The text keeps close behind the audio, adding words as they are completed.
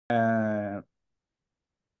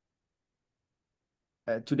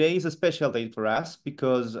Today is a special day for us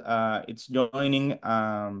because it's joining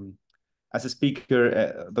as a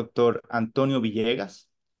speaker Dr. Antonio Villegas.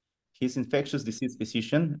 He's infectious disease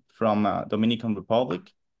physician from Dominican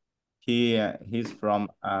Republic. He's from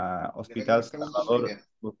Hospital Salvador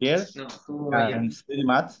Gautier and study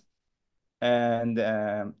math, and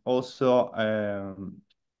also a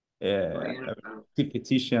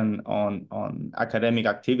physician on academic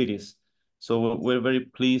activities. So we're very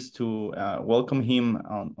pleased to welcome him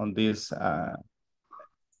on this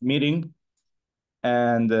meeting.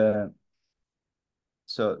 And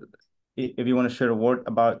so if you want to share a word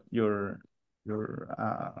about your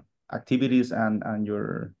activities and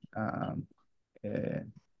your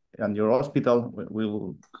hospital, we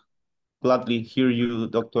will gladly hear you,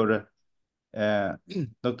 Dr.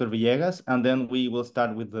 Dr. Villegas, and then we will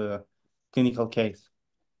start with the clinical case.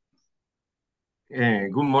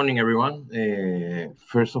 Good morning, everyone.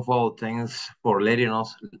 First of all, thanks for letting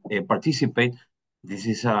us participate. This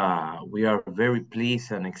is we are very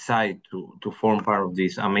pleased and excited to form part of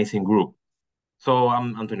this amazing group. So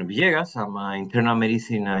I'm Antonio Villegas. I'm an internal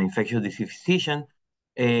medicine and infectious disease physician.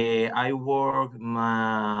 I work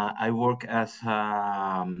as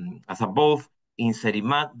a both in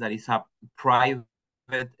Serimat, that is a private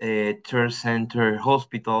third center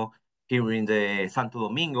hospital here in the Santo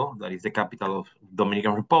Domingo, that is the capital of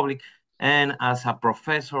Dominican Republic, and as a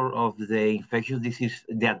professor of the infectious disease,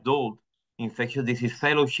 the adult infectious disease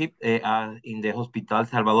fellowship in the Hospital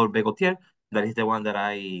Salvador Gautier. That is the one that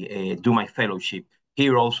I do my fellowship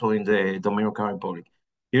here also in the Dominican Republic.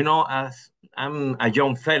 You know, as I'm a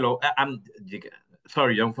young fellow,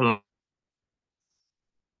 young fellow.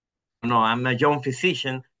 No, I'm a young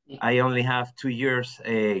physician. I only have 2 years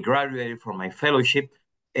graduated from my fellowship.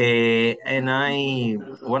 And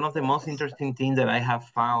one of the most interesting things that I have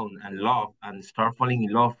found and love and start falling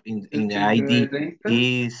in love in the ID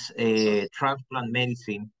is transplant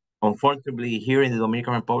medicine. Unfortunately, here in the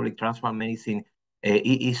Dominican Republic, transplant medicine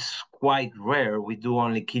is quite rare. We do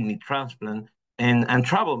only kidney transplant and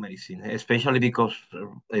travel medicine, especially because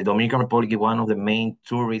the Dominican Republic is one of the main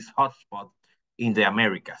tourist hotspots in the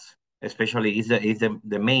Americas. Especially is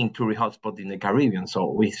the main tourist hotspot in the Caribbean. So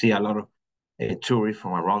we see a lot of tourists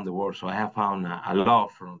from around the world. So I have found a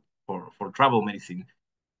love for travel medicine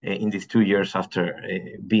in these 2 years after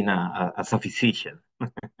being as a physician.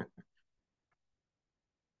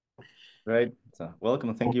 Right. So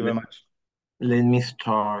welcome. Thank you very much. Let me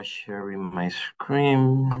start sharing my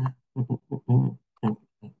screen.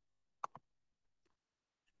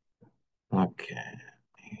 Okay.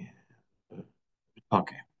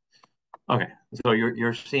 Okay. Okay. So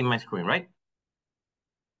you're seeing my screen, right?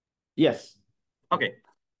 Yes. Okay.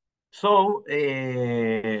 So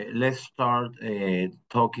let's start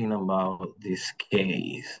talking about this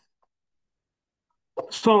case.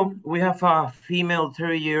 So we have a female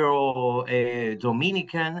 30-year-old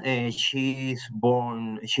Dominican. She's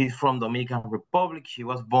from Dominican Republic. She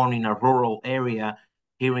was born in a rural area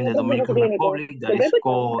here in the Dominican Republic that is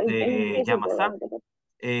called Yamasá.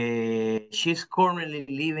 She's currently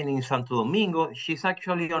living in Santo Domingo. She's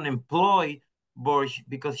actually unemployed, but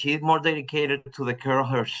because she's more dedicated to the care of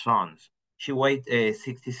her sons. She weighed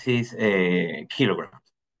 66 kilograms.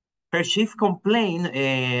 Her chief complaint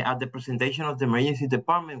at the presentation of the emergency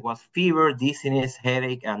department was fever, dizziness,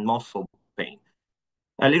 headache, and muscle pain.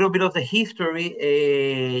 A little bit of the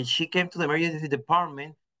history. She came to the emergency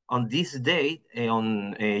department on this date,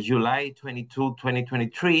 on July 22,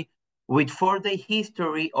 2023, with 4-day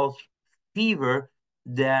history of fever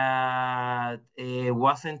that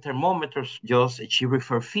wasn't thermometers, just she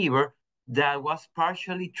referred fever that was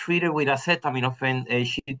partially treated with acetaminophen.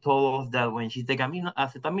 She told us that when she take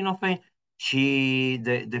acetaminophen,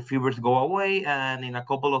 the fevers go away, and in a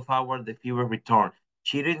couple of hours the fever return.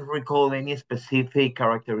 She didn't recall any specific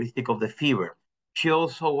characteristic of the fever. She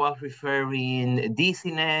also was referring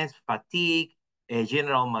dizziness, fatigue,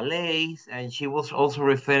 general malaise, and she was also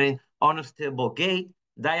referring unstable gait,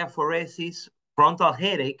 diaphoresis, frontal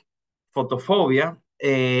headache, photophobia,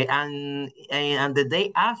 and the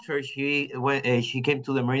day after she came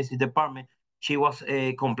to the emergency department, she was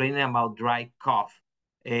complaining about dry cough.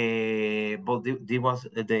 But this was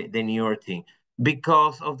the newer thing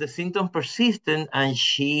because of the symptom persistent, and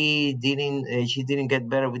she didn't get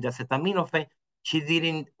better with acetaminophen. She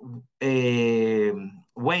didn't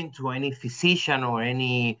went to any physician or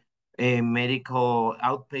any medical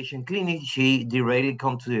outpatient clinic. She directly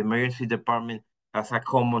come to the emergency department as a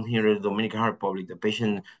common here in the Dominican Republic. The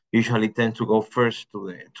patient usually tends to go first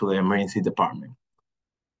to the emergency department.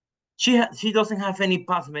 She doesn't have any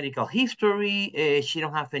past medical history. She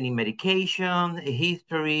don't have any medication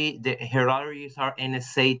history. Her allergies are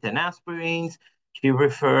NSAID and aspirins. She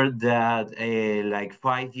referred that like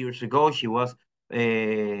 5 years ago she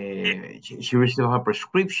received a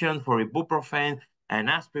prescription for ibuprofen and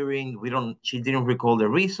aspirin. She didn't recall the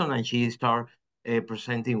reason, and she started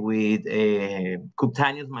presenting with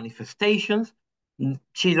cutaneous manifestations.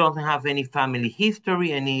 She doesn't have any family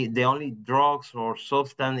history. The only drugs or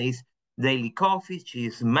substance is daily coffee. She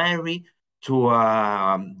is married to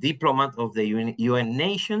a diplomat of the UN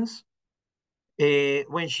Nations.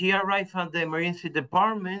 When she arrived at the emergency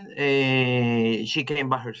department, she came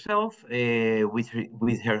by herself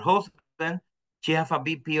with her husband. She has a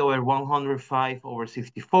BP over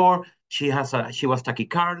 105/64. She was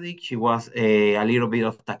tachycardic. She was a little bit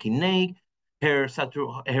of tachypneic. Her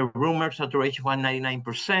room saturation was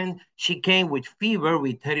 99%. She came with fever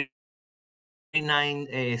with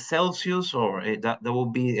 39 Celsius, or that will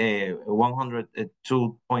be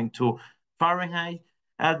 102.2 Fahrenheit.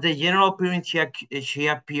 At the general appearance, she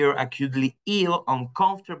appeared acutely ill,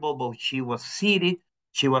 uncomfortable, but she was seated.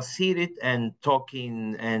 She was seated and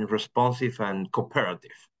talking and responsive and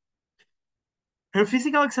cooperative. Her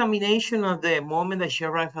physical examination at the moment that she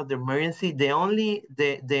arrived at the emergency, the only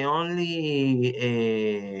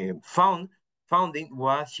finding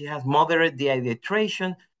was she has moderate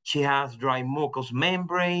dehydration. She has dry mucous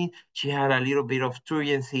membrane. She had a little bit of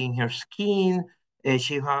turgency in her skin.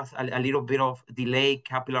 She has a little bit of delayed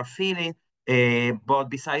capillary filling. But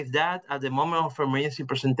besides that, at the moment of emergency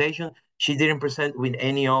presentation, she didn't present with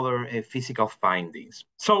any other physical findings.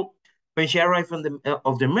 So when she arrived from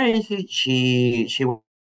of the emergency, she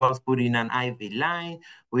was put in an IV line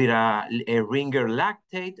with a ringer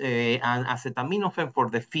lactate and acetaminophen for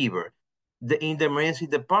the fever. In the emergency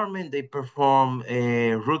department, they perform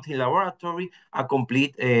a routine laboratory, a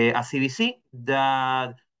complete a CBC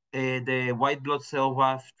that the white blood cell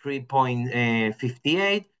was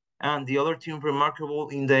 3.58, and the other thing remarkable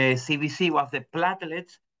in the CBC was the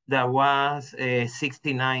platelets that was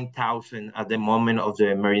 69,000 at the moment of the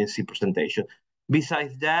emergency presentation.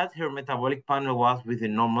 Besides that, her metabolic panel was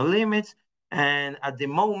within normal limits. And at the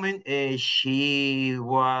moment, she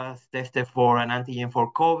was tested for an antigen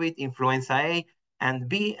for COVID, influenza A and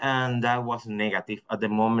B, and that was negative at the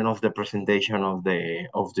moment of the presentation of the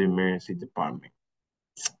emergency department.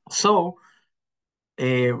 So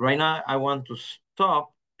right now, I want to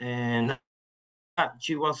stop and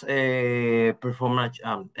she was performing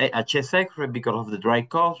a chest X-ray because of the dry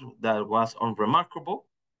cough that was unremarkable.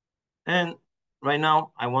 And right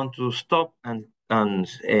now, I want to stop and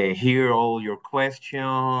hear all your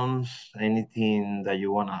questions, anything that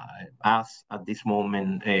you want to ask at this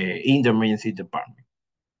moment in the emergency department.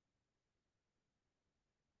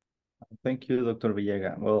 Thank you, Dr.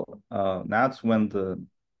 Villegas. Well, now it's when the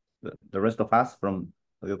rest of us from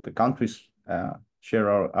the countries share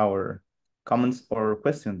our comments or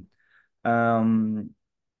question.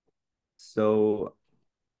 So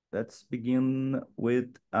let's begin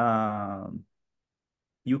with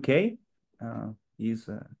UK. Is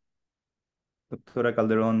Doctora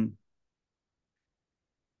Calderon.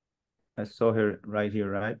 I saw her right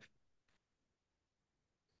here, right?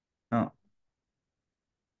 Oh.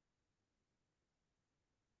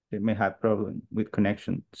 They may have problem with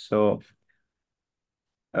connection. So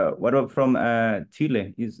what about from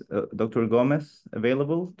Chile? Is Dr. Gomez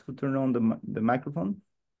available to turn on the microphone,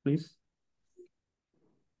 please?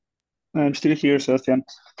 I'm still here, Sebastian.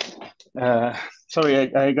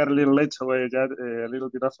 Sorry, I got a little late, so I got a little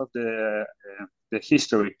bit off of the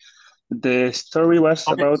history. The story was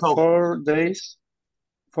Okay, about so, 4 days.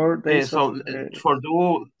 4 days. So for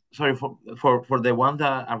the one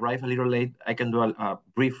that arrived a little late, I can do a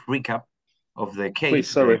brief recap of the case. Please,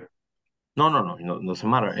 sorry. No, doesn't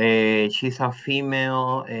matter. She's a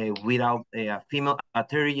female a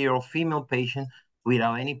 30-year-old female patient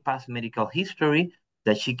without any past medical history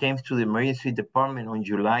that she came to the emergency department on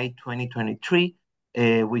July 2023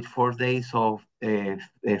 with 4 days of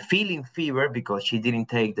feeling fever because she didn't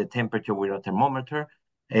take the temperature with a thermometer,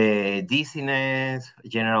 dizziness,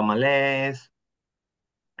 general malaise,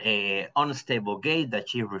 unstable gait that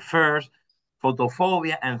she refers,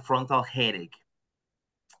 photophobia, and frontal headache.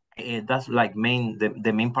 That's like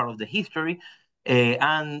the main part of the history,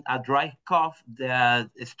 and a dry cough that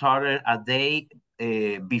started a day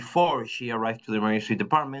before she arrived to the emergency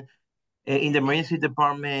department. In the emergency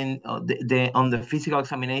department, on the physical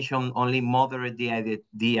examination, only moderate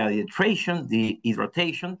dehydration.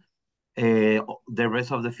 The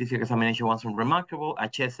rest of the physical examination was unremarkable. A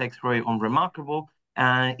chest X-ray unremarkable,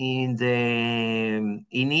 and in the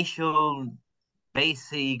initial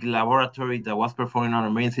basic laboratory that was performed in our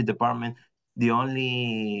emergency department. The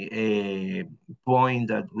only point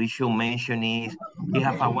that we should mention is he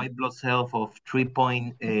have a white blood cell of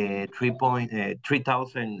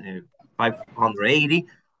 3,580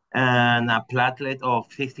 and a platelet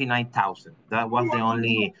of 69,000. That was the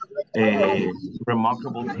only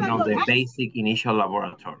remarkable thing on the basic initial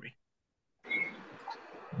laboratory.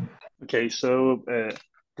 Okay, so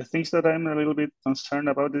the things that I'm a little bit concerned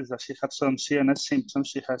about is that she has some CNS symptoms.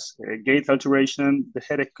 She has gait alteration. The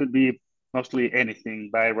headache could be mostly anything,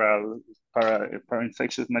 viral,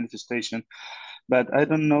 para-infectious manifestation. But I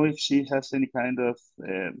don't know if she has any kind of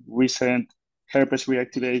recent herpes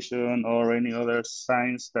reactivation or any other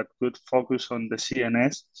signs that could focus on the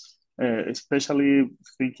CNS, especially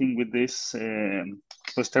thinking with this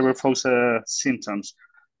posterior fossa symptoms.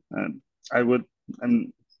 I would,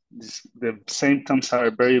 the symptoms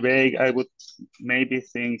are very vague. I would maybe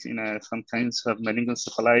think in some kinds of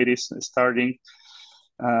meningoencephalitis starting.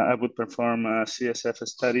 I would perform a CSF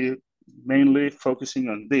study, mainly focusing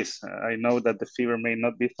on this. I know that the fever may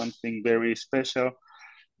not be something very special,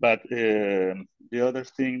 but the other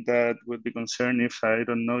thing that would be concerned if I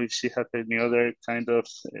don't know if she had any other kind of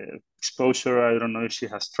exposure. I don't know if she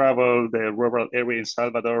has traveled. The rural area in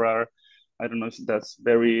Salvador are, I don't know if that's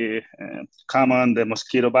very common, the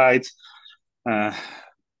mosquito bites.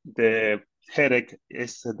 The headache,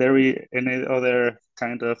 is there any other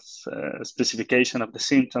kind of specification of the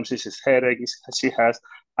symptoms? Is it headache? She has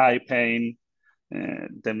eye pain?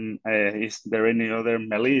 Then is there any other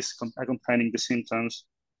malaise accompanying the symptoms?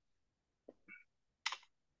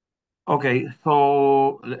 Okay,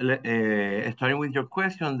 so starting with your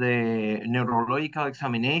question, the neurological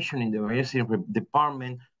examination in the emergency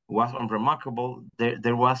department was unremarkable.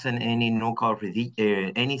 There wasn't any nuchal,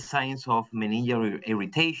 any signs of meningeal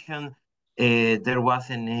irritation. There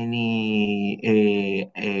wasn't any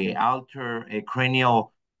altered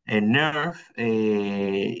cranial nerve.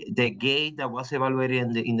 The gait that was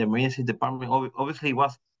evaluated in the emergency department obviously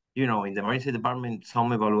was, in the emergency department,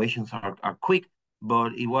 some evaluations are quick,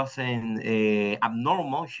 but it wasn't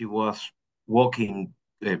abnormal. She was walking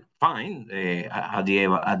fine at the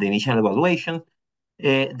initial evaluation.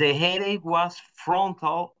 The headache was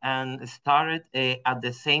frontal and started at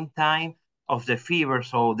the same time of the fever.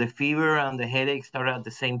 So the fever and the headache started at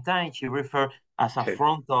the same time. She referred as a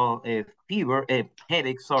frontal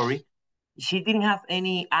headache, sorry. She didn't have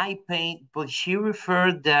any eye pain, but she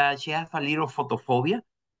referred that she has a little photophobia.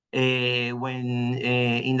 When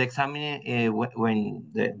in the examining,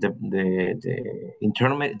 when the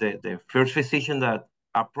first physician that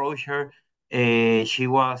approached her, she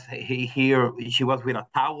was here. She was with a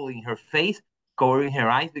towel in her face, covering her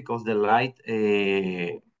eyes because the light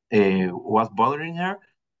was bothering her.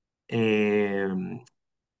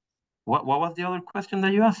 What was the other question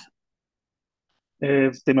that you asked?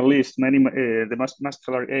 The malaise, the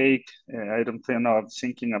muscular ache. I don't think. No, I'm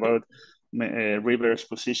thinking about reverse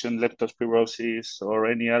position, leptospirosis, or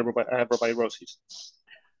any arbovirosis.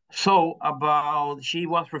 So she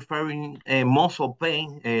was referring muscle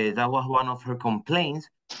pain. That was one of her complaints.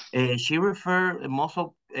 She referred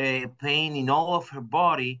muscle pain in all of her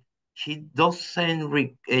body. She doesn't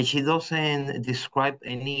describe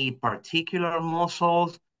any particular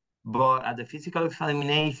muscles, but at the physical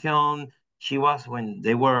examination, she was, when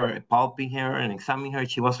they were palping her and examining her,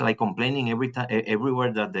 she was like complaining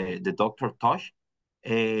everywhere that the doctor touched.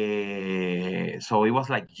 So it was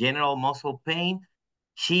like general muscle pain.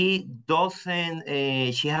 She hasn't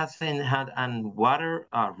had an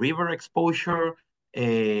river exposure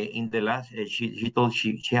in the last, she told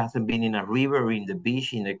she hasn't been in a river, in the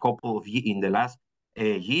beach in in the last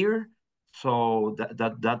year. So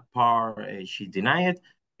that part she denied.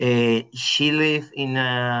 She lived in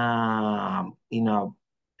a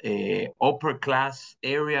upper class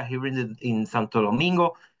area here in Santo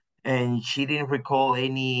Domingo, and she didn't recall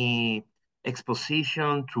any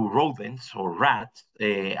exposition to rodents or rats,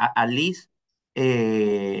 at least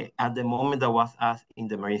at the moment that was asked in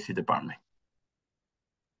the emergency department.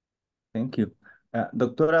 Thank you.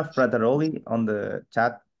 Doctora Frateroli on the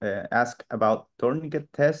chat asked about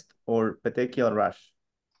tourniquet test or petechial rash.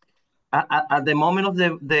 At the moment of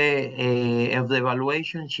the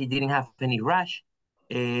evaluation, she didn't have any rash,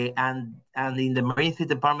 and in the emergency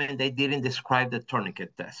department they didn't describe the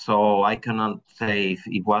tourniquet test, so I cannot say if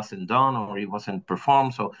it wasn't done or it wasn't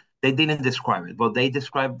performed. So they didn't describe it, but they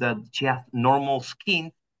described that she has normal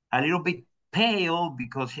skin, a little bit pale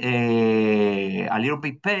because a little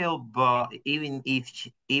bit pale, but even if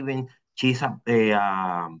she's a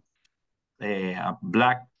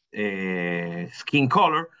black skin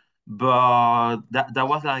color, but that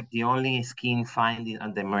was like the only skin finding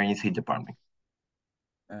at the emergency department.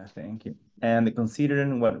 Thank you. And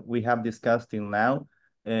considering what we have discussed till now,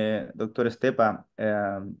 Dr. Estepa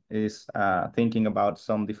is thinking about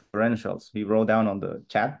some differentials. He wrote down on the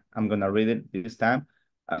chat. I'm going to read it this time.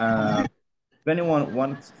 If anyone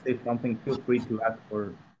wants to say something, feel free to ask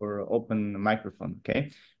for open microphone, okay?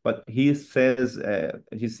 But he says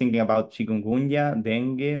he's thinking about chikungunya,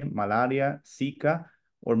 dengue, malaria, Zika,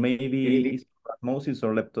 or maybe osmosis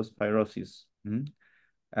or leptospirosis.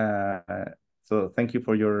 So thank you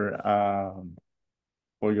for your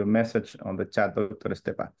message on the chat, Dr.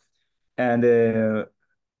 Estepa. And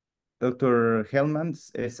Dr. Hellman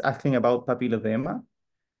is asking about papilledema.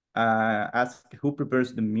 Ask who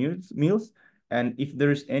prepares the meals and if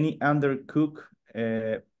there's any undercooked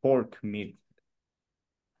pork meat.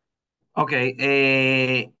 Okay,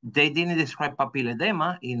 they didn't describe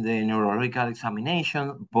papilledema in the neurological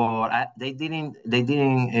examination, but they didn't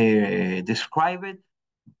describe it.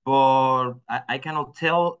 But I cannot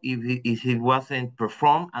tell if it wasn't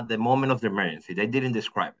performed at the moment of the emergency. They didn't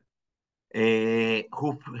describe it.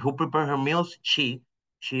 Who prepared her meals? She's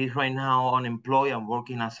right now unemployed and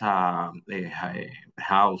working as a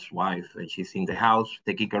housewife. She's in the house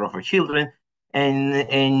taking care of her children,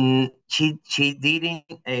 and she didn't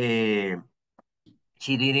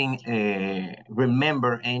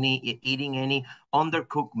remember eating any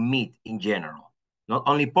undercooked meat in general. Not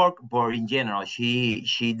only pork, but in general,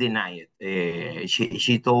 she denied it.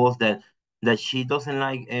 She told us that she doesn't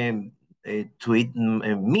like to eat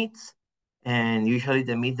meats, and usually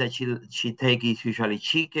the meat that she take is usually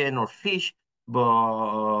chicken or fish.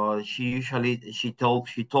 But she told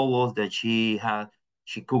us that she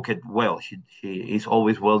cooked it well. She is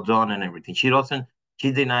always well done and everything. She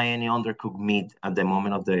denied any undercooked meat at the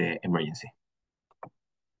moment of the emergency.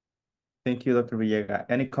 Thank you, Dr. Villegas.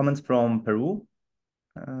 Any comments from Peru,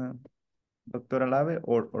 Dr. Alave,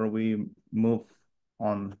 or we move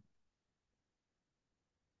on?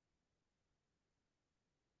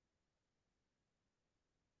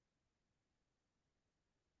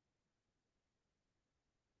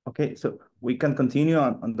 Okay, so we can continue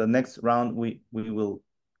on the next round. We will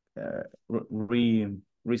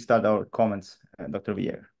restart our comments, Dr.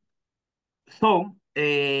 Villegas. So,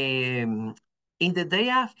 in the day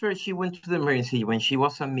after she went to the emergency, when she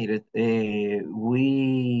was admitted,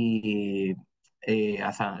 we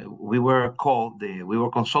were called, we were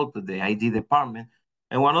consulted, the ID department,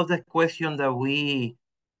 and one of the questions that we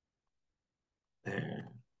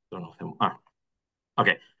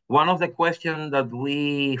okay. One of the questions that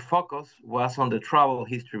we focused was on the travel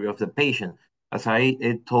history of the patient. As I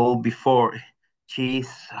told before, she's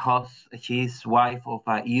wife of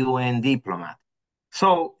a UN diplomat.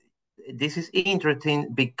 So this is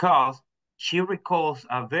interesting because she recalls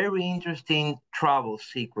a very interesting travel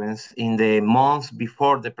sequence in the months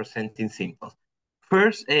before the presenting symptoms.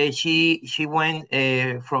 First, she went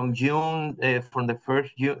from the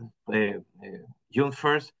first June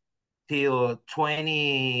 1st till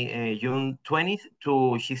June 20th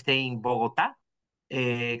to she stayed in Bogota,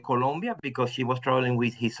 Colombia, because she was traveling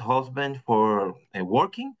with his husband for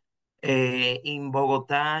working. In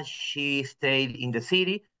Bogota, she stayed in the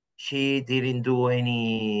city. She didn't do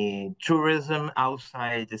any tourism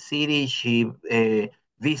outside the city. She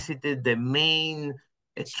visited the main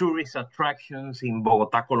tourist attractions in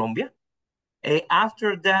Bogota, Colombia.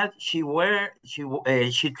 After that, she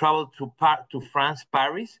traveled to France,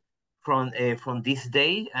 Paris, from this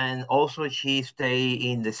day, and also she stayed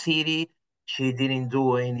in the city. She didn't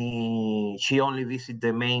do any. She only visited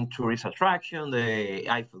the main tourist attraction, the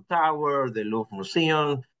Eiffel Tower, the Louvre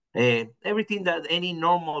Museum, everything that any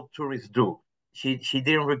normal tourist do. She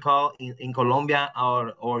didn't recall in Colombia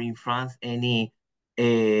or in France any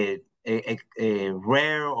a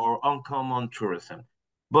rare or uncommon tourism.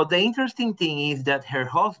 But the interesting thing is that her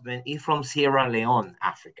husband is from Sierra Leone,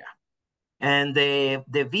 Africa. And the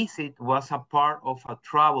visit was a part of a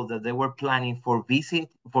travel that they were planning for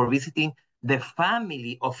visiting the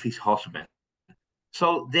family of his husband.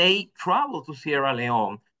 So they traveled to Sierra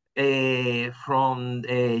Leone from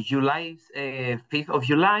July 5th of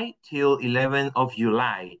July till 11th of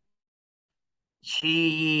July.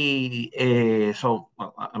 So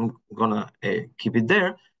I'm gonna keep it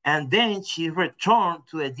there. And then she returned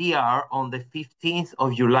to the DR on the 15th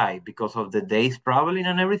of July because of the days traveling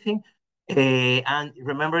and everything. And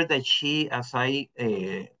remember that as I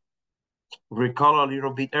recall a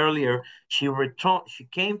little bit earlier, she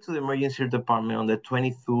came to the emergency department on the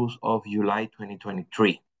 22nd of July,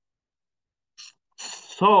 2023.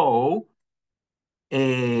 So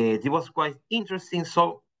it was quite interesting.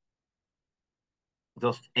 So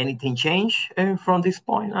Does anything change from this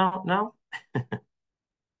point out now?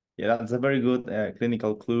 Yeah, that's a very good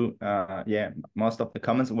clinical clue. Yeah, most of the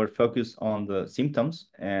comments were focused on the symptoms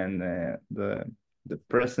and the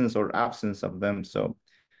presence or absence of them. So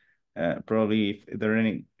probably if there are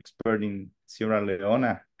any expert in Sierra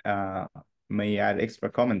Leone, may add extra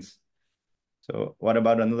comments. So what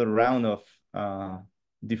about another round of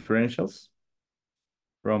differentials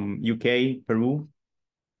from UK, Peru?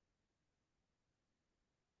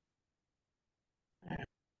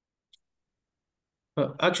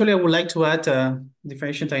 Actually, I would like to add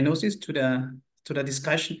differential diagnosis to the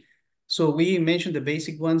discussion. So we mentioned the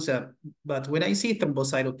basic ones, but when I see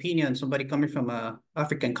thrombocytopenia and somebody coming from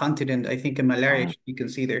African continent, I think a malaria should be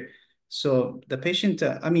considered. So the patient,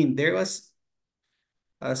 I mean, there was,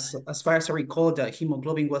 as far as I recall, the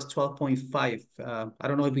hemoglobin was 12.5. I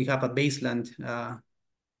don't know if we have a baseline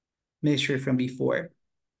measure from before.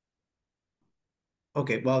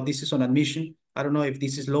 Okay, well, this is on admission. I don't know if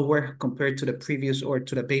this is lower compared to the previous or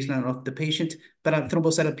to the baseline of the patient, but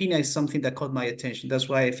thrombocytopenia is something that caught my attention. That's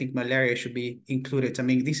why I think malaria should be included. I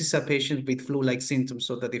mean, this is a patient with flu-like symptoms,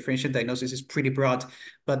 so the differential diagnosis is pretty broad.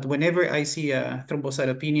 But whenever I see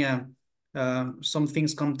thrombocytopenia, some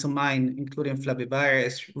things come to mind, including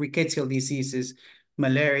flavivirus, rickettsial diseases,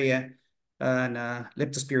 malaria, and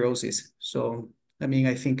leptospirosis. So I mean,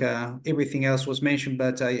 I think everything else was mentioned,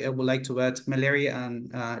 but I would like to add malaria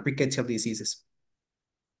and rickettsial diseases.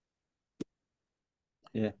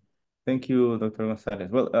 Yeah, thank you, Dr.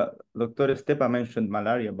 Gonzalez. Well, Dr. Estepa mentioned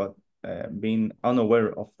malaria, but being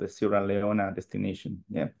unaware of the Sierra Leone destination.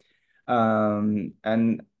 Yeah,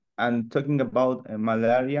 and talking about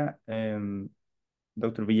malaria,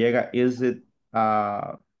 Dr. Villegas, is it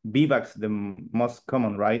Vivax the most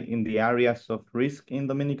common, right, in the areas of risk in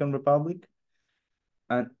Dominican Republic?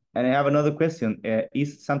 And I have another question.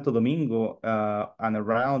 Is Santo Domingo and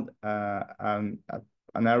around an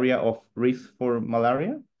area of risk for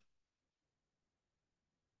malaria?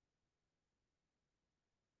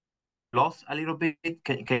 Lost a little bit.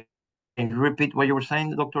 Can you repeat what you were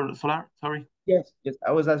saying, Dr. Solar? Sorry. Yes, yes.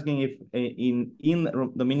 I was asking if in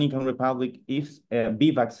Dominican Republic is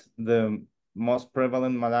Vivax the most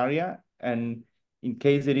prevalent malaria, and in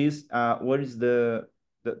case it is, what is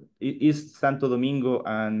is Santo Domingo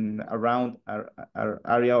and around our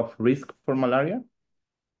area of risk for malaria?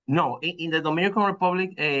 No, in the Dominican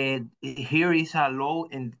Republic, here is a low,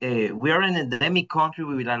 and we are an endemic country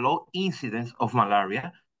with a low incidence of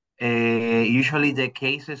malaria. Usually the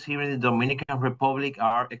cases here in the Dominican Republic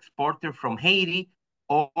are exported from Haiti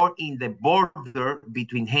or in the border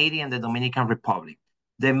between Haiti and the Dominican Republic.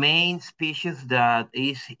 The main species that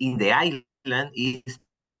is in the island is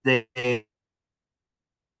the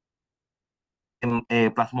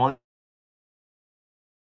Plasmodium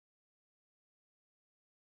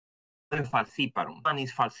falciparum. One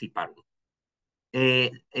is falciparum.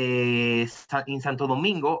 In Santo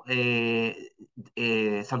Domingo,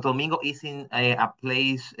 Santo Domingo is in a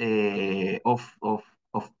place of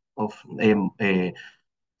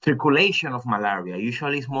circulation of malaria.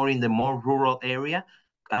 Usually, it's more in the more rural area,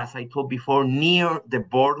 as I told before, near the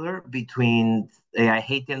border between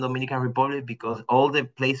Haiti and Dominican Republic, because all the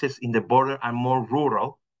places in the border are more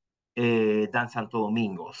rural than Santo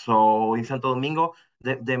Domingo. So in Santo Domingo,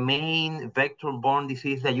 the main vector-borne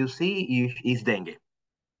disease that you see is dengue,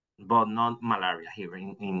 but not malaria here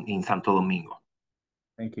in Santo Domingo.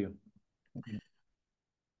 Thank you.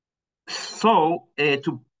 So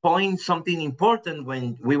to point something important,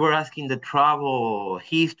 when we were asking the travel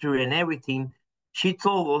history and everything, she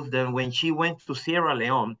told us that when she went to Sierra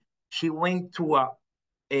Leone, she went to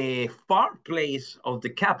a far place of the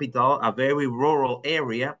capital, a very rural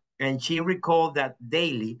area, and she recalled that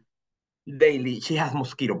daily she has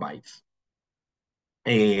mosquito bites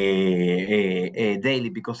daily,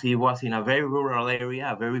 because he was in a very rural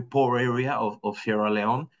area, a very poor area of Sierra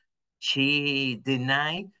Leone. She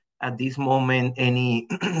denied at this moment any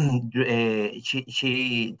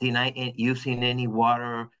she denied using any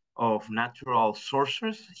water of natural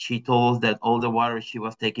sources. She told us that all the water she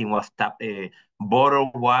was taking was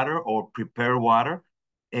bottled water or prepared water.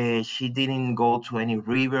 She didn't go to any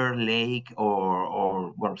river, lake,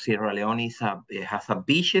 or well, Sierra Leone has a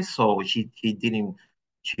beaches, so she didn't.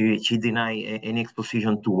 She denied any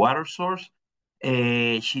exposition to water source.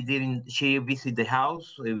 She didn't. She visited the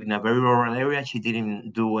house in a very rural area. She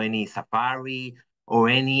didn't do any safari or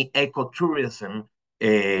any ecotourism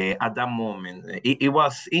at that moment. It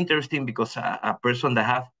was interesting because a person that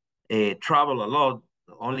have traveled a lot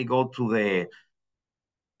only go to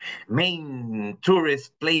main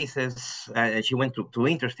tourist places. She went to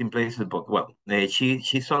interesting places, but well,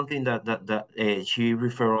 she's something that she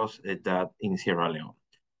refers that in Sierra Leone.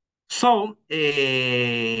 So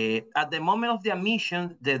at the moment of the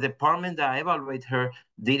admission, the department that evaluated her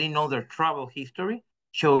didn't know their travel history.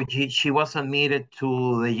 So she was admitted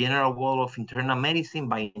to the general ward of internal medicine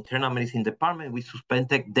by internal medicine department. We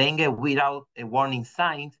suspected dengue without a warning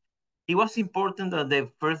signs. It was important that the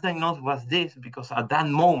first diagnosis was this because at that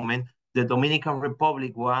moment, the Dominican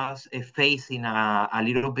Republic was facing a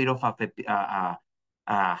little bit of a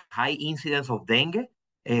high incidence of dengue.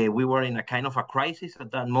 We were in a kind of a crisis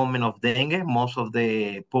at that moment of dengue. Most of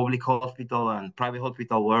the public hospital and private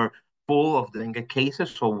hospital were full of dengue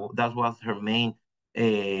cases, so that was her main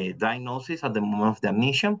diagnosis at the moment of the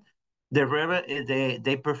admission.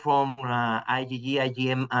 They performed IgG,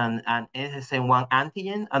 IgM, and SSN1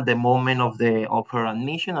 antigen at the moment of her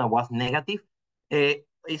admission and was negative.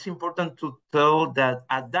 It's important to tell that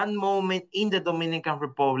at that moment in the Dominican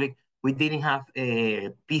Republic, we didn't have a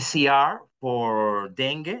PCR for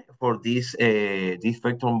dengue, for these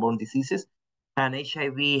vector-borne diseases, and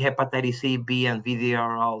HIV, hepatitis C, B, and VD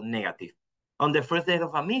are all negative. On the first day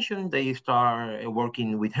of admission, they start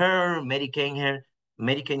working with her, medicating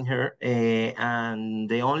her, and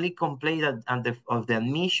the only complaint of the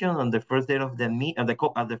admission on the first day of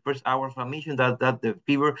the first hour of admission that the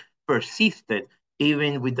fever persisted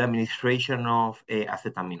even with the administration of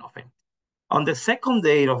acetaminophen. On the second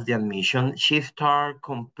day of the admission, she started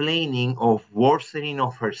complaining of worsening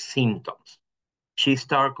of her symptoms. She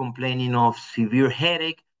started complaining of severe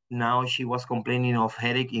headache. Now she was complaining of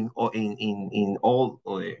headache in all,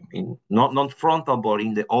 not frontal, but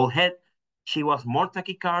in the whole head. She was more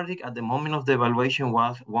tachycardic at the moment of the evaluation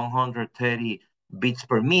was 130 beats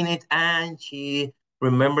per minute, and she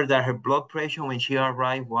remembered that her blood pressure when she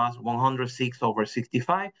arrived was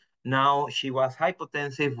 106/65. Now she was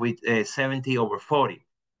hypotensive with 70/40.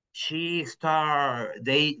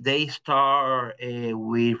 They start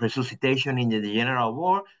with resuscitation in the general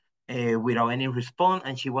ward without any response,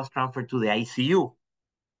 and she was transferred to the ICU.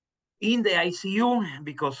 In the ICU,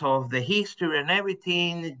 because of the history and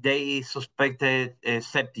everything, they suspected a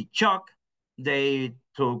septic shock. They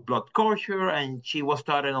took blood culture, and she was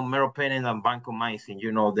started on meropenem and vancomycin,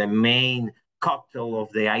 the main cocktail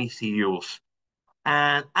of the ICUs.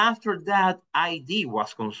 And after that, ID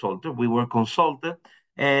was consulted. We were consulted,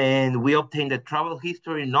 and we obtained the travel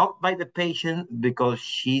history, not by the patient, because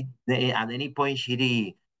at any point she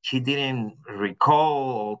didn't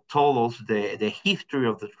recall or told us the history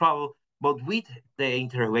of the travel, but with the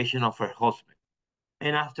interrogation of her husband.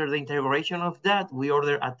 And after the interrogation of that, we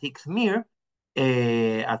ordered a tick smear,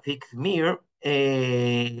 and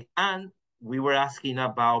we were asking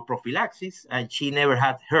about prophylaxis, and she never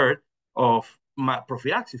had heard of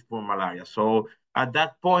prophylaxis for malaria. So at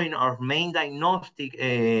that point, our main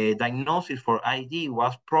diagnosis for ID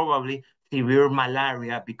was probably severe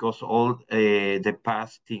malaria because all the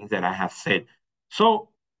past things that I have said. So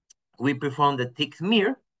we performed the tick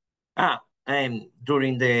smear. And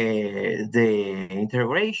during the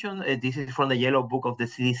interrogation, this is from the Yellow Book of the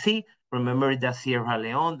CDC. Remember that Sierra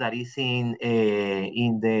Leone, that is in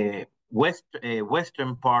the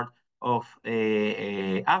western part of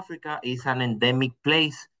Africa, is an endemic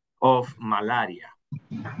place of malaria.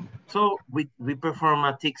 So we perform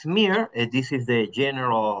a tick smear. This is the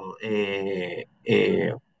general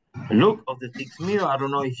look of the tick smear. I don't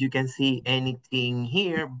know if you can see anything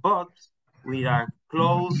here, but with a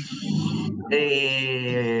close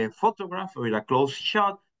photograph or a close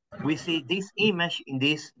shot, we see this image in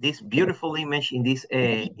this beautiful image in this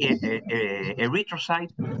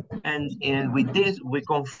erythrocyte, and with this we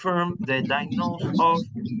confirm the diagnosis of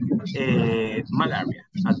malaria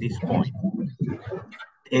at this point.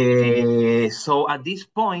 So at this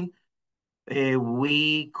point,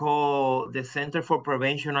 we call the Center for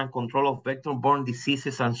Prevention and Control of Vector-Borne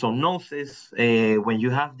Diseases and Zoonosis. When you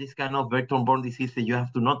have this kind of vector-borne diseases, you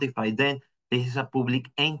have to notify them. This is a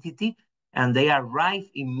public entity, and they arrive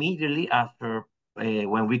immediately after,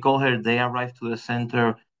 when we call her, they arrive to the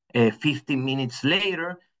center 15 minutes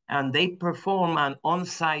later, and they perform an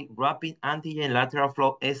on-site rapid antigen lateral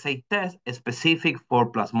flow assay test specific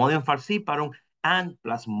for Plasmodium falciparum and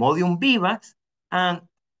Plasmodium vivax, and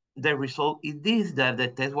the result is this, that the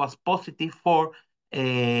test was positive for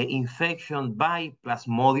infection by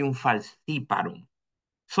Plasmodium falciparum.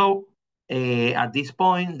 So at this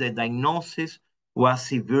point, the diagnosis was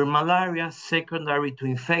severe malaria secondary to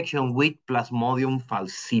infection with Plasmodium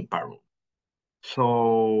falciparum.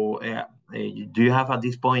 So do you have at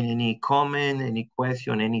this point any comment, any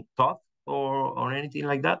question, any thought, or anything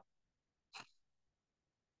like that?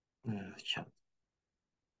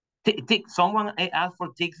 Someone asked for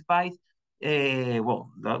tick bites.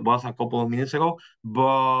 Well, that was a couple of minutes ago,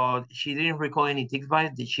 but she didn't recall any tick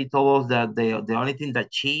bites. She told us that the only thing that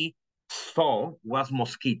she saw was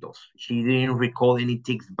mosquitoes. She didn't recall any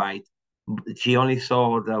tick bites. She only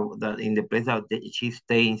saw that in the place that she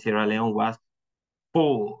stayed in Sierra Leone was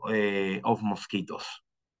full of mosquitoes.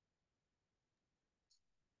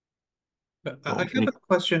 I have a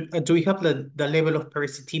question. Do we have the level of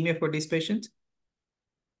parasitemia for this patient?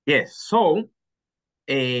 Yes. So,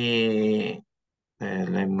 let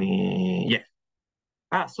me, yeah.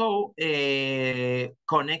 So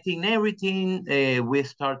connecting everything, we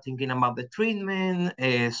start thinking about the treatment.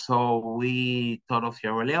 So we thought of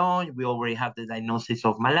Sierra Leone. We already have the diagnosis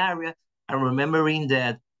of malaria. And remembering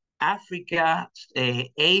that Africa,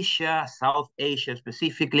 Asia, South Asia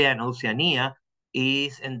specifically, and Oceania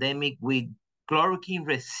is endemic with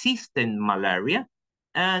chloroquine-resistant malaria.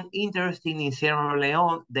 And interesting in Sierra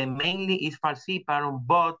Leone, the mainly is falciparum,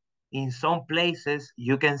 but in some places,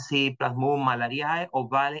 you can see Plasmodium malariae,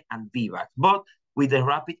 ovale, and vivax. But with the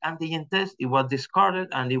rapid antigen test, it was discarded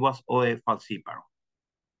and it was falciparum.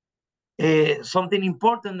 Something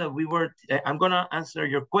important that we were, I'm going to answer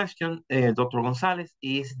your question, Dr. Gonzalez,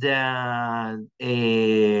 is that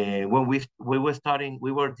when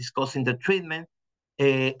we were discussing the treatment,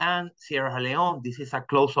 and Sierra Leone, this is a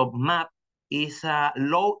close-up map, is a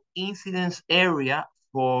low incidence area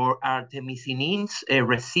for artemisinin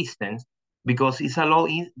resistance, because it's a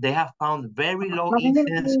they have found very low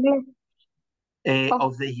incidence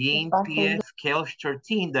of the gene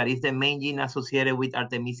PF-KELCH13, that is the main gene associated with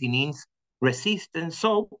artemisinin resistance.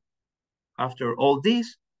 So after all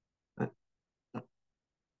this,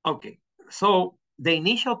 okay, so the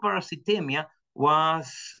initial parasitemia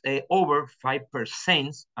was over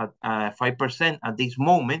 5% at this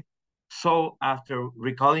moment. So after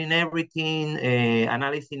recalling everything,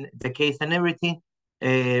 analyzing the case and everything,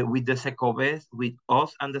 with the Secobest, with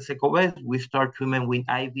us and the Secobest, we start treatment with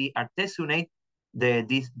IV artesunate.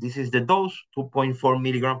 This is the dose, 2.4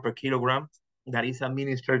 milligram per kilogram, that is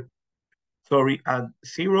administered, at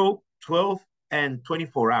 0, 12, and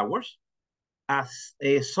 24 hours. As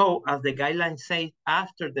the guidelines say,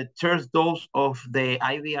 after the third dose of the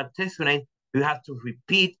IV artesunate, we have to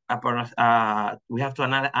repeat we have to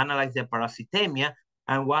analyze the parasitemia,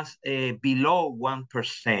 and was below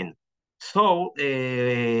 1%. So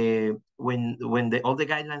when all the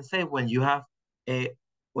guidelines say when you have a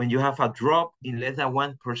drop in less than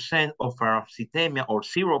 1% of parasitemia or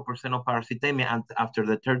 0% of parasitemia, and after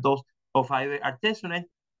the third dose of IV artesunate,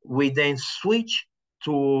 we then switch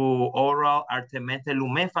to oral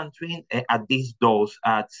artemether-lumefantrine at this dose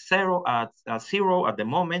at zero at the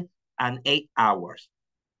moment, and 8 hours.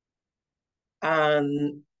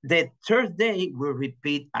 And the third day, we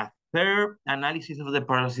repeat a third analysis of the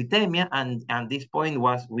parasitemia, and this point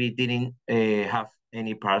was we didn't have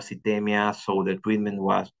any parasitemia, so the treatment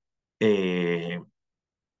was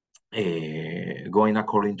going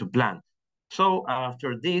according to plan. So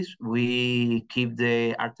after this, we keep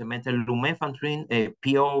the artemether-lumefantrine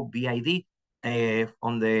PO BID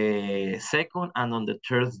on the second and on the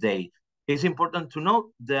third day. It's important to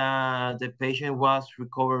note that the patient was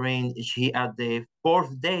recovering. At the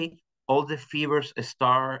fourth day, all the fevers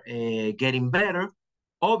start getting better.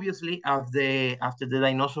 Obviously, after the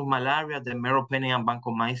diagnosis of malaria, the meropenem and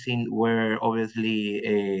vancomycin were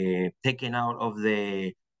obviously taken out of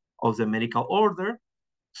the medical order.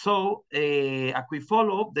 So a quick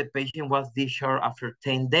follow-up, the patient was discharged after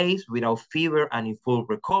 10 days without fever and in full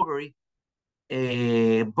recovery.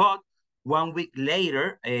 But 1 week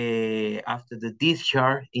later, after the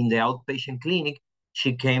discharge in the outpatient clinic,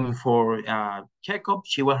 she came for a checkup.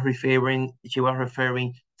 She was referring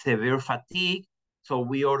severe fatigue. So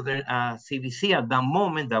we ordered a CBC at that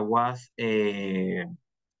moment that was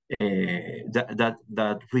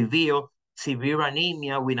that revealed severe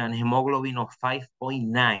anemia with an hemoglobin of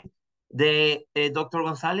 5.9. Dr.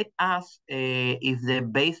 Gonzalez asked if the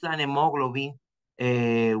baseline hemoglobin,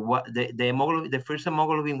 the first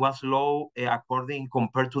hemoglobin was low according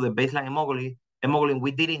compared to the baseline hemoglobin.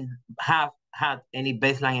 We didn't have had any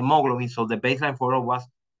baseline hemoglobin, so the baseline for her was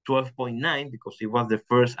 12.9 because it was the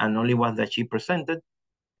first and only one that she presented.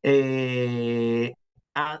 At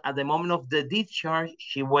the moment of the discharge,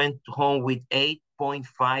 she went home with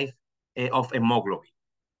 8.5 of hemoglobin.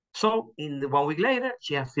 So in 1 week later,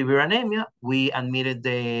 she has severe anemia. We admitted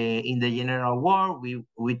in the general ward. We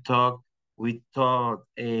thought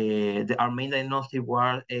our main diagnostic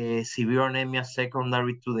was severe anemia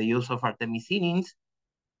secondary to the use of artemisinins.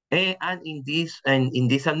 And in this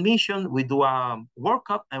admission, we do a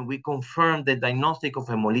workup and we confirm the diagnostic of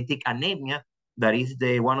hemolytic anemia. That is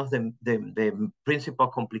one of the principal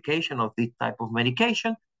complication of this type of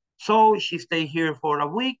medication. So she stayed here for a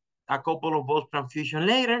week. A couple of both transfusion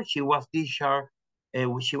later, she was discharged.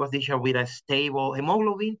 She was discharged with a stable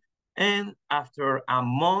hemoglobin. And after a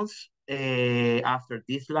month, after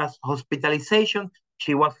this last hospitalization,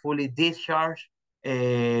 she was fully discharged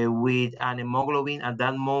with an hemoglobin at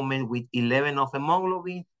that moment with 11 of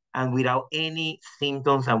hemoglobin and without any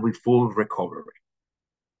symptoms and with full recovery.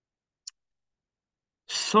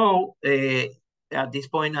 So at this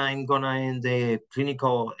point, I'm gonna end the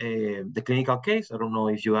clinical case. I don't know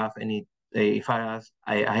if you have any, if I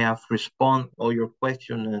have respond all your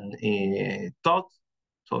questions and thoughts.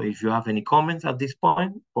 So if you have any comments at this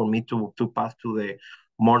point for me to pass to the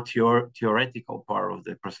more theoretical part of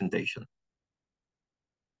the presentation.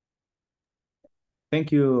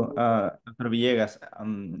 Thank you, Dr. Villegas.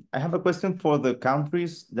 I have a question for the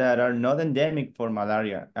countries that are not endemic for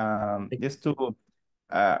malaria. Just to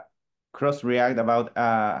cross-react about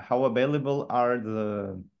how available are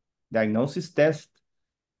the diagnosis tests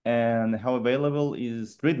and how available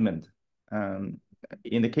is treatment.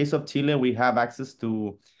 In the case of Chile, we have access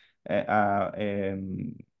to PCR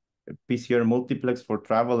multiplex for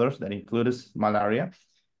travelers that includes malaria.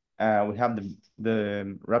 We have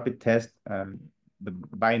the rapid test, the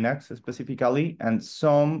Binax specifically, and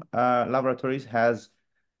some laboratories has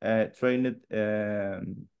trained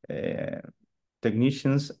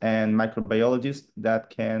technicians and microbiologists that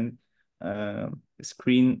can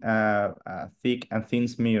screen thick and thin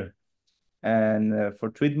smear. And for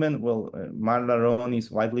treatment, well, Marlaron is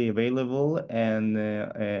widely available, and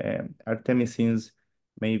artemisins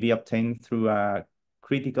may be obtained through a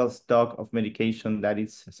critical stock of medication that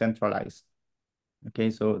is centralized. Okay,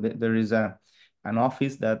 so there is an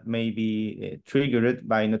office that may be triggered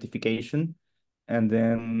by notification, and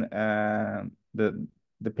then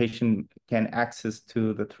the patient can access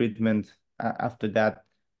to the treatment after that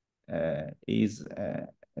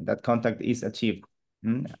that contact is achieved.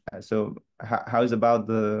 So how is about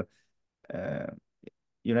the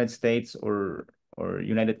United States or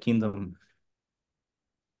United Kingdom?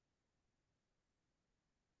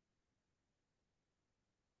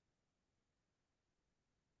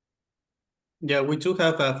 Yeah, we do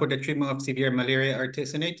have for the treatment of severe malaria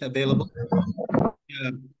artesunate available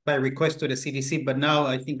by request to the CDC, but now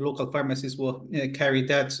I think local pharmacies will carry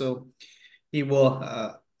that. So it will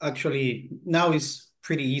actually, now it's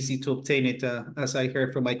pretty easy to obtain it, as I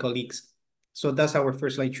heard from my colleagues. So that's our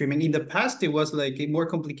first line treatment. In the past, it was like more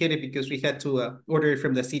complicated because we had to order it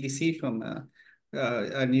from the CDC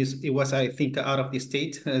and it was, I think, out of the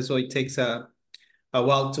state. So it takes a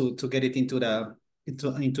while to get it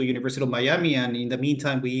into University of Miami. And in the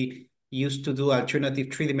meantime, we used to do alternative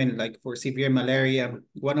treatment, like for severe malaria.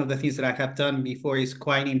 One of the things that I have done before is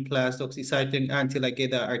quinine plus doxycycline until I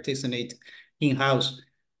get the artesunate in-house.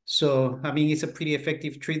 So, I mean, it's a pretty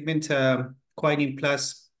effective treatment, quinine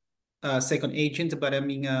plus second agent, but I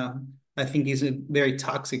mean, I think it's very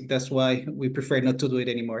toxic. That's why we prefer not to do it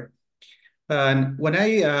anymore. And when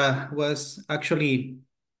I was actually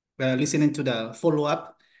listening to the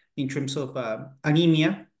follow-up in terms of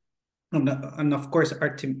anemia, and of course,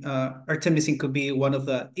 artemisinin could be one of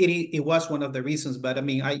the, it was one of the reasons, but I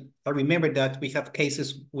mean, I remember that we have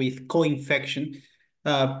cases with co-infection,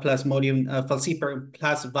 Plasmodium falciparum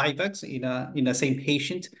plus Vivax in the same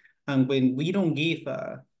patient. And when we don't give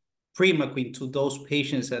Primaquine to those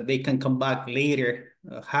patients, they can come back later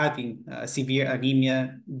having severe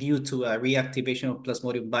anemia due to reactivation of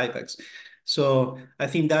Plasmodium Vivax. So I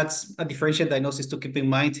think that's a differential diagnosis to keep in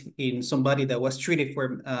mind in somebody that was treated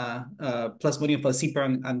for Plasmodium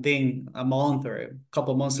falciparum and then a month or a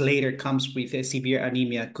couple months later comes with a severe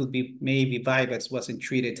anemia. Could be maybe Vivax wasn't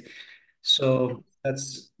treated. So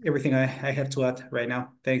that's everything I have to add right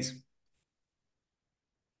now. Thanks.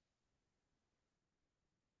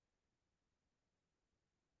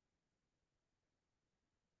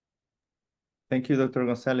 Thank you, Dr.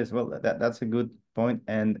 Gonzalez. Well, that's a good point.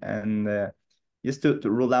 And just to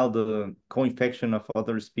rule out the co-infection of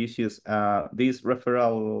other species, this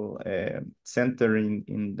referral center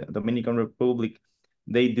in the Dominican Republic,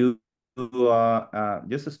 they do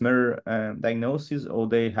just a smear diagnosis, or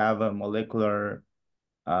they have a molecular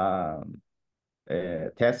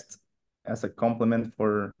test as a complement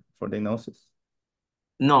for diagnosis?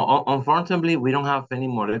 No, unfortunately, we don't have any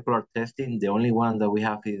molecular testing. The only one that we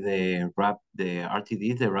have is the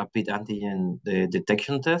RTD, the rapid antigen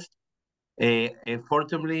detection test.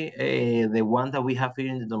 Fortunately, the one that we have here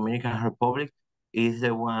in the Dominican Republic is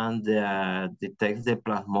the one that detects the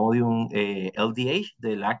Plasmodium LDH,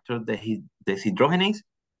 the lactose dehydrogenase,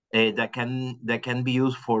 that can be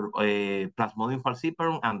used for Plasmodium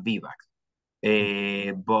falciparum and Vivax.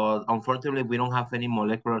 But unfortunately, we don't have any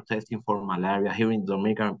molecular testing for malaria here in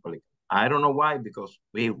Dominican Republic. I don't know why, because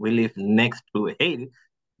we live next to Haiti,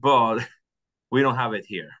 but we don't have it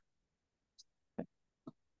here.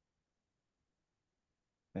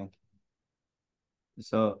 Thank you.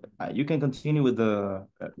 So you can continue with the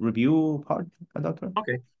review part, doctor.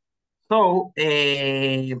 Okay. So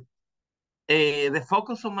the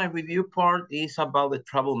focus of my review part is about the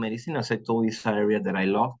travel medicine. As I told you, it's an area that I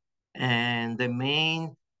love. And the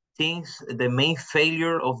main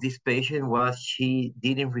failure of this patient was she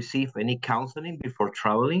didn't receive any counseling before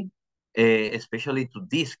traveling, especially to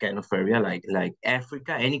this kind of area, like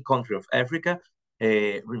Africa, any country of Africa.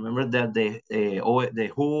 Remember that the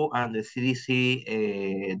WHO and the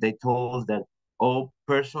CDC, they told us that all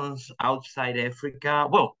persons outside Africa,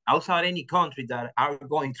 well, outside any country that are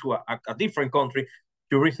going to a different country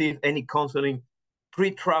to receive any counseling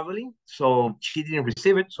pre-traveling. So she didn't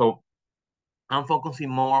receive it. So I'm focusing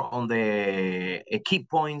more on the key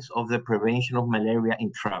points of the prevention of malaria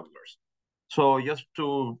in travelers. So just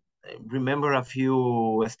to remember a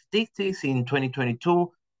few statistics, in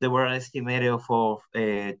 2022, there were an estimated of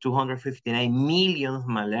 259 million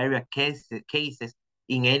malaria cases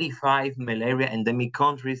in 85 malaria endemic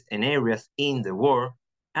countries and areas in the world.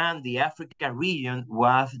 And the Africa region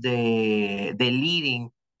was the leading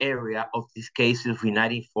area of these cases with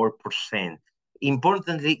 94%.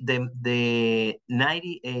 Importantly, the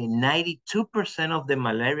 92% of the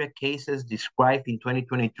malaria cases described in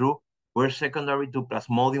 2022 were secondary to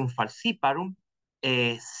Plasmodium falciparum.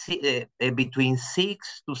 Between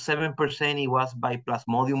 6 to 7% it was by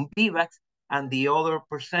Plasmodium vivax, and the other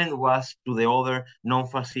percent was to the other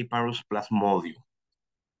non-falciparous Plasmodium.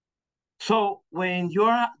 So when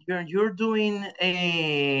you're doing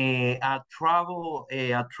a travel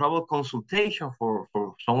consultation for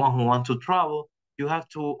someone who wants to travel, you have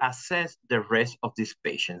to assess the risk of this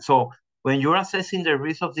patient. So when you're assessing the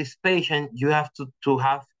risk of this patient, you have to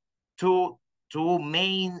have two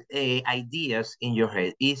main ideas in your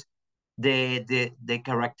head: is the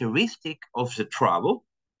characteristic of the travel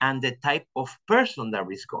and the type of person that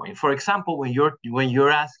is going. For example, when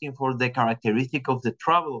you're asking for the characteristic of the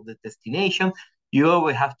travel, of the destination, you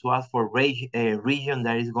always have to ask for region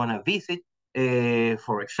that is going to visit.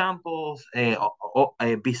 For example,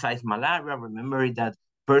 besides malaria, remember that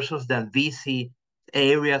persons that visit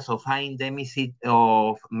areas of high endemicity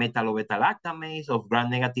of metallo-beta-lactamase, of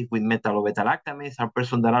gram-negative with metallo-beta-lactamase, are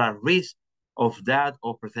persons that are at risk of that,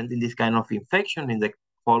 or presenting this kind of infection in the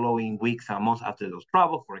following weeks and months after those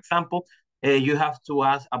travels. For example, you have to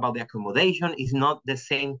ask about the accommodation. It's not the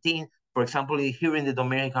same thing. For example, here in the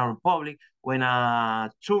Dominican Republic, when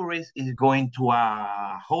a tourist is going to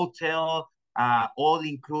a hotel,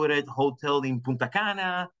 all-included hotel in Punta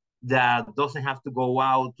Cana, that doesn't have to go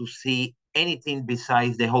out to see anything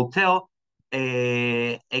besides the hotel,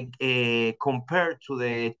 compared to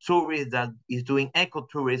the tourist that is doing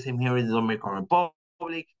ecotourism here in the Dominican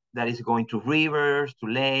Republic, that is going to rivers, to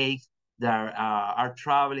lakes, that are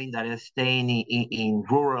traveling, that is staying in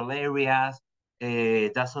rural areas.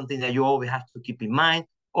 That's something that you always have to keep in mind.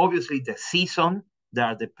 Obviously, the season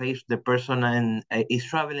that the person is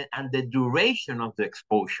traveling, and the duration of the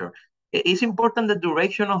exposure. It's important, the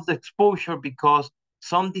duration of the exposure, because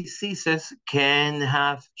some diseases can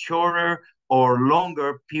have shorter or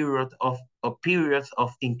longer periods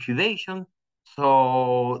of incubation.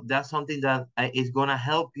 So that's something that is going to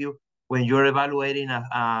help you when you're evaluating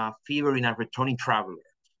a fever in a returning traveler.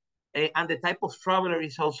 And the type of traveler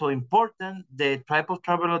is also important. The type of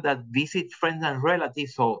traveler that visits friends and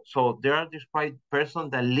relatives. So there are described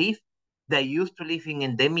persons that used to live in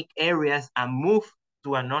endemic areas and move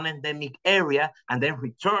to a non-endemic area and then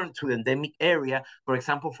return to the endemic area. For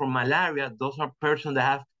example, for malaria, those are persons that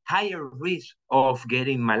have higher risk of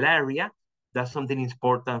getting malaria. That's something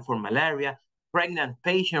important for malaria. Pregnant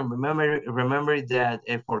patient, remember that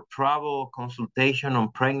for travel consultation on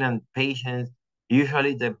pregnant patients,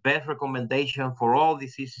 usually the best recommendation for all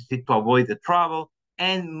diseases is to avoid the travel.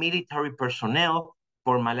 And military personnel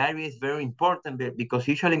for malaria is very important, because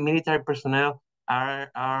usually military personnel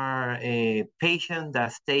are patients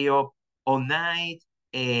that stay up all night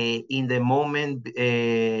in the moment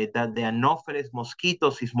that the Anopheles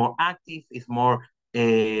mosquitoes is more active, is more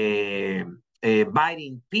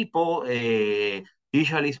biting people.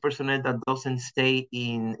 Usually it's personnel that doesn't stay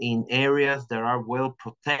in areas that are well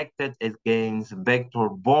protected against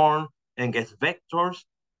vector-borne and against vectors.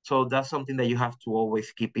 So that's something that you have to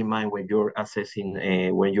always keep in mind when you're assessing,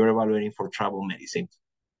 when you're evaluating for travel medicine.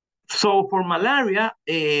 So for malaria,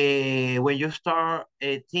 when you start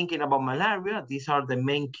thinking about malaria, these are the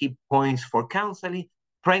main key points for counseling.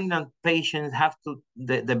 Pregnant patients have to,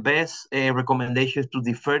 the best recommendation is to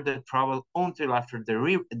defer the travel until after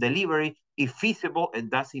the delivery, if feasible, and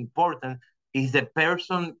that's important. If the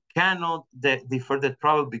person cannot defer the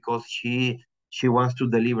travel because she wants to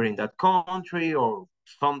deliver in that country or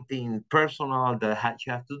something personal that she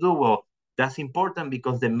has to do, well, that's important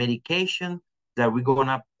because the medication that we're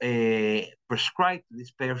gonna prescribe to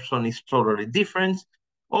this person is totally different.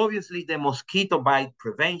 Obviously, the mosquito bite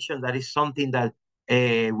prevention, that is something that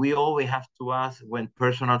we always have to ask when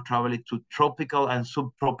persons are traveling to tropical and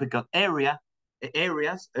subtropical areas.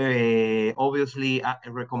 Obviously,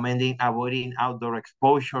 recommending avoiding outdoor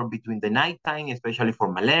exposure between the nighttime, especially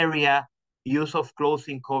for malaria. Use of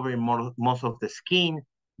clothing covering most of the skin.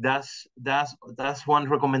 That's one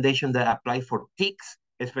recommendation that applies for ticks,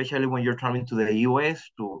 especially when you're traveling to the U.S.,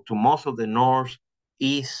 to most of the north,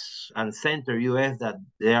 east, and center U.S., that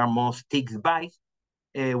there are most ticks bites.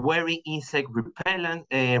 Wearing insect repellent.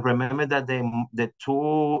 Remember that the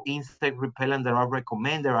two insect repellent that are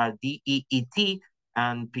recommended are DEET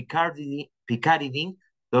and picaridin.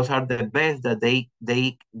 Those are the best that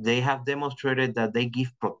they have demonstrated that they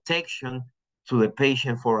give protection to the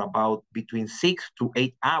patient for about between 6 to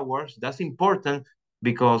 8 hours. That's important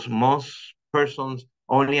because most persons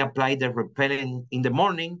only apply the repellent in the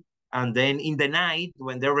morning and then in the night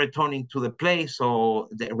when they're returning to the place. So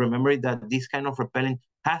remember that this kind of repellent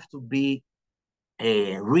has to be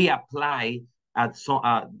reapplied at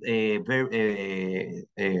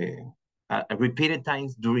repeated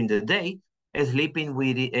times during the day, sleeping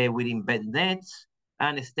within bed nets,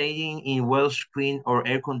 and staying in well-screened or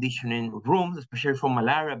air-conditioning rooms, especially for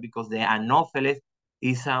malaria, because the Anopheles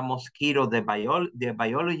is a mosquito. The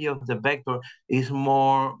biology of the vector is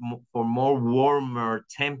for more warmer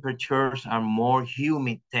temperatures and more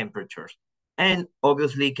humid temperatures. And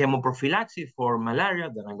obviously chemoprophylaxis for malaria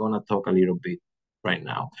that I'm going to talk a little bit right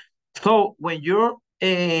now. So when you're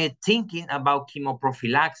thinking about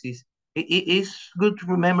chemoprophylaxis, it is good to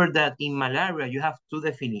remember that in malaria, you have two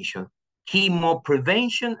definitions: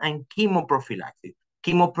 chemoprevention and chemoprophylaxis.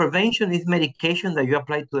 Chemoprevention is medication that you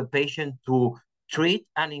apply to the patient to treat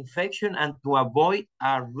an infection and to avoid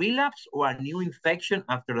a relapse or a new infection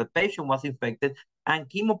after the patient was infected. And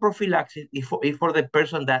chemoprophylaxis is for the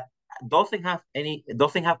person that doesn't have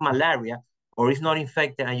malaria or is not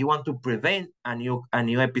infected, and you want to prevent a new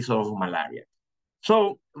episode of malaria.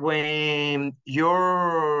 So when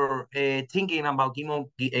you're thinking about giving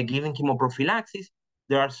chemoprophylaxis,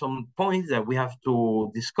 there are some points that we have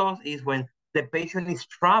to discuss. Is when the patient is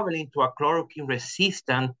traveling to a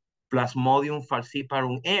chloroquine-resistant Plasmodium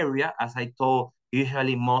falciparum area, as I told,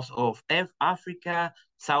 usually most of Africa,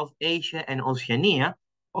 South Asia, and Oceania.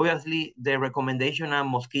 Obviously, the recommendation are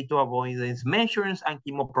mosquito avoidance measures and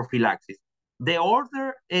chemoprophylaxis. The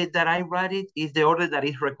order that I write it is the order that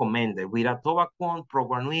is recommended, with atovaquone,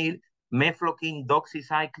 progranil, mefloquine,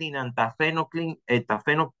 doxycycline, and tafenoquivin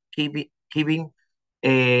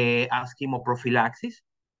as chemoprophylaxis.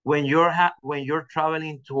 When you're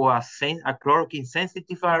traveling to a chloroquine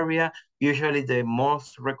sensitive area, usually the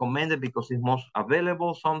most recommended, because it's most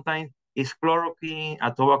available sometimes, is chloroquine,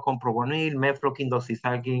 atovaquone, progranil, mefloquine,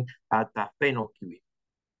 doxycycline, and tafenoquivin.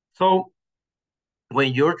 So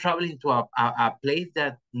when you're traveling to a place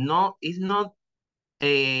that is not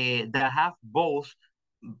that have both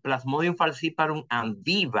Plasmodium falciparum and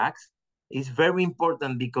Vivax, is very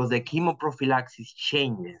important because the chemoprophylaxis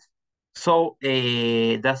changes. So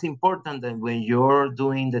that's important that when you're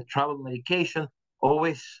doing the travel medication,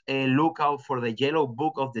 always look out for the yellow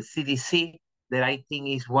book of the CDC, that I think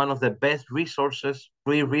is one of the best resources,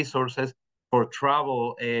 free resources for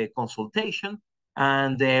travel consultation.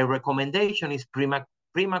 And the recommendation is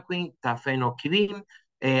primaquine, tafenoquivin,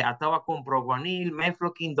 atovaquone, progranil,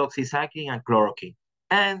 mefloquine, doxycycline, and chloroquine.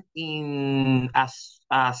 And in a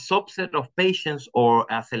subset of patients or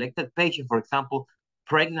a selected patient, for example,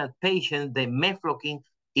 pregnant patients, the mefloquine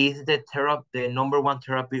is the number one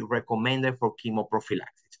therapy recommended for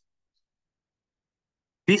chemoprophylaxis.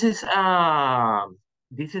 This is a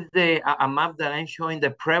map that I'm showing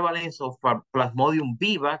the prevalence of Plasmodium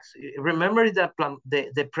vivax. Remember that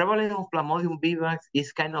the prevalence of Plasmodium vivax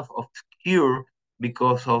is kind of obscure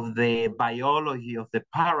because of the biology of the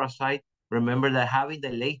parasite. Remember that having the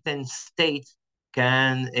latent states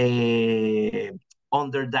can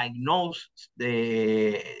underdiagnose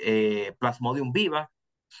the Plasmodium vivax.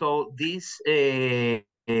 So this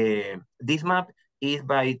map is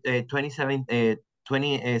by 2017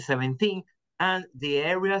 2017. And the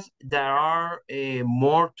areas that are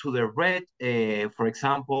more to the red, for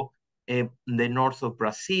example, the north of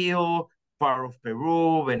Brazil, part of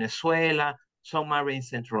Peru, Venezuela, some are in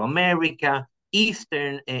Central America,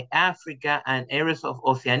 Eastern Africa, and areas of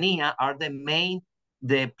Oceania are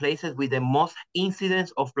the places with the most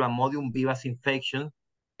incidence of Plasmodium vivax infection.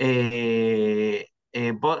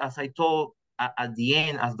 But as I told at the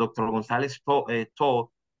end, as Dr. Gonzalez told,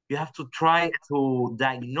 you have to try to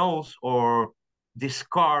diagnose or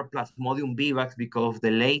discard Plasmodium vivax because of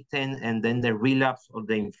the latent and then the relapse of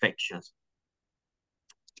the infections.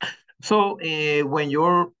 So when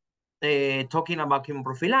you're talking about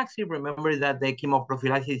chemoprophylaxis, remember that the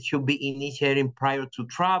chemoprophylaxis should be initiated prior to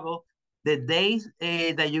travel. The days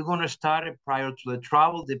that you're going to start prior to the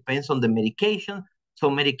travel depends on the medication.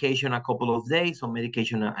 Some medication a couple of days, some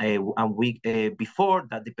medication a week before.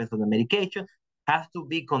 That depends on the medication. Has to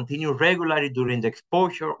be continued regularly during the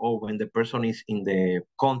exposure or when the person is in the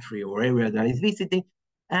country or area that is visiting,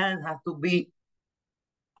 and has to be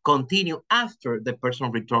continue after the person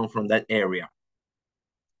returns from that area.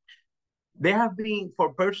 There have been,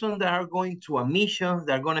 for persons that are going to a mission,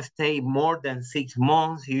 they're going to stay more than 6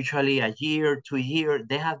 months, usually a year, 2 years.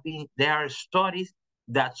 There are studies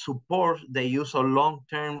that support the use of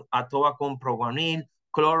long-term atovaquone proguanil,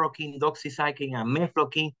 chloroquine, doxycycline, and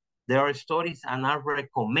mefloquine. There are studies and are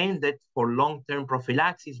recommended for long-term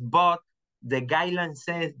prophylaxis, but the guideline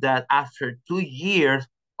says that after 2 years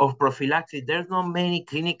of prophylaxis, there's not many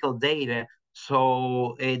clinical data,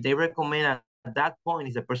 so they recommend at that point,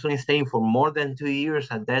 if the person is staying for more than 2 years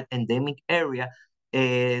at that endemic area,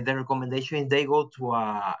 the recommendation is they go to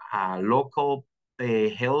a local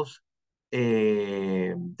health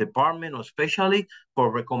department or specialist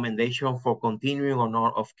for recommendation for continuing or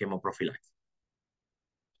not of chemoprophylaxis.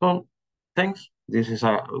 So thanks. This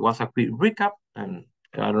was a quick recap, and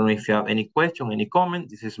I don't know if you have any question, any comment.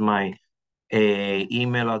 This is my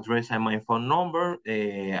email address and my phone number.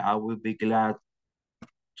 I will be glad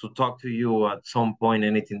to talk to you at some point,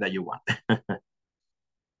 anything that you want.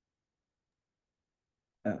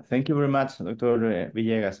 Thank you very much, Dr.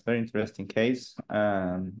 Villegas. Very interesting case,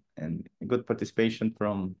 and good participation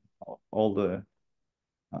from all the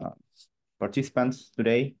participants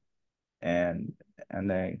today, and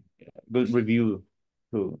a good review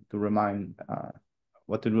to remind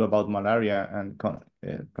what to do about malaria and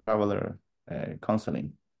traveler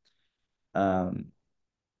counseling.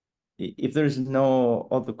 If there's no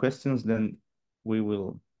other questions, then we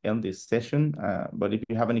will end this session. But if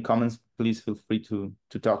you have any comments, please feel free to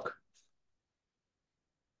talk.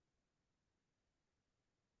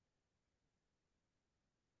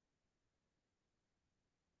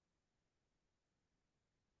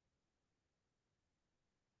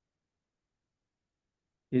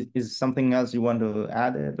 Is something else you want to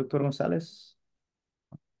add, Dr. Gonzalez?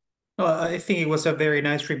 I think it was a very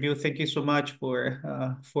nice review. Thank you so much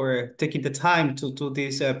for taking the time to do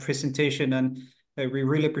this presentation, and we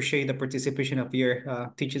really appreciate the participation of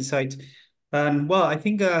your teaching site. And well, I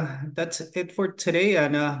think that's it for today.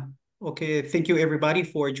 And okay, thank you everybody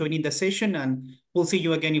for joining the session, and we'll see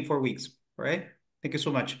you again in 4 weeks. All right. Thank you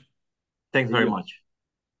so much. Thanks very much.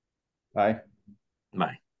 Bye.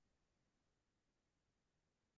 Bye.